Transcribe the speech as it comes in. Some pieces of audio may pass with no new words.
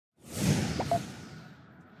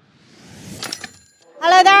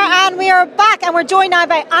Hello there, and we are back, and we're joined now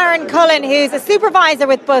by Eireann Cullen, who's a supervisor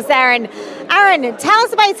with Bus Eireann. Eireann, tell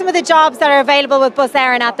us about some of the jobs that are available with Bus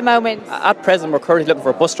Eireann at the moment. At present, we're currently looking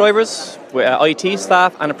for bus drivers, IT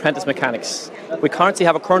staff and apprentice mechanics. We currently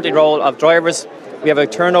have a role of drivers. We have a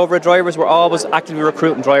turnover of drivers. We're always actively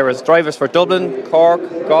recruiting drivers. Drivers for Dublin, Cork,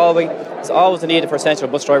 Galway. There's always a need for essential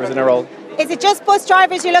bus drivers in a role. Is it just bus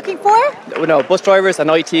drivers you're looking for? No, bus drivers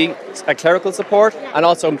and IT and clerical support, and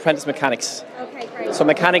also apprentice mechanics. Okay, great. So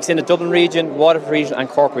mechanics in the Dublin region, Waterford region and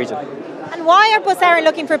Cork region. And why are Bus Eireann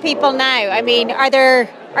looking for people now? I mean,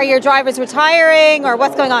 are your drivers retiring, or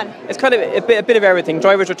what's going on? It's kind of a bit of everything.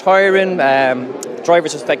 Drivers retiring,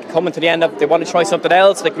 drivers just like coming to the end of, they want to try something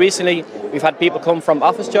else. Like recently, we've had people come from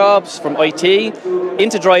office jobs, from IT,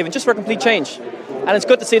 into driving, just for a complete change. And it's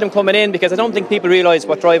good to see them coming in, because I don't think people realise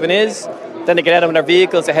what driving is. Then they get out of their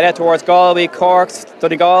vehicles, they head out towards Galway, Cork,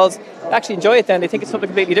 Donegal's. They actually enjoy it then, they think it's something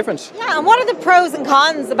completely different. Yeah, and what are the pros and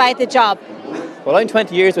cons about the job? Well, I'm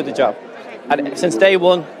 20 years with the job. And since day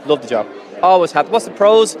one, love the job. Always have. What's the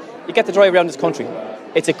pros? You get to drive around this country.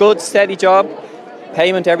 It's a good, steady job.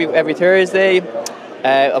 Payment every Thursday.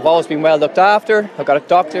 I've always been well looked after. I've got a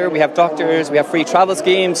doctor, we have doctors, we have free travel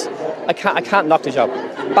schemes. I can't knock the job.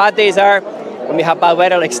 Bad days are when we have bad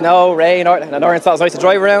weather like snow, rain, and Ireland thought it was nice to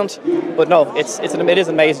drive around. But no, it is an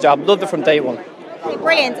amazing job. Loved it from day one. Okay,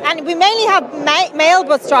 brilliant. And we mainly have male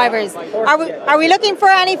bus drivers. Are we looking for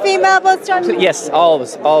any female bus drivers? Yes,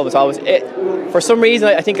 always. For some reason,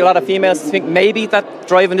 I think a lot of females think maybe that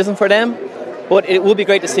driving isn't for them. But it would be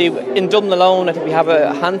great to see, in Dublin alone, I think we have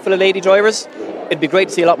a handful of lady drivers. It'd be great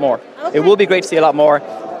to see a lot more. Okay. It would be great to see a lot more.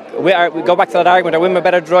 We go back to that argument, are women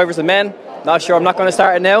better drivers than men? Not sure, I'm not going to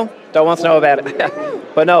start it now. Don't want to know about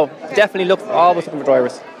it. But no, definitely always looking for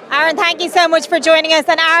drivers. Eireann, thank you so much for joining us.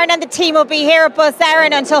 And Eireann and the team will be here at Bus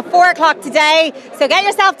Eireann until 4 o'clock today. So get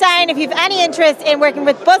yourself down if you've any interest in working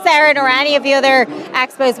with Bus Eireann or any of the other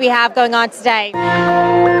expos we have going on today.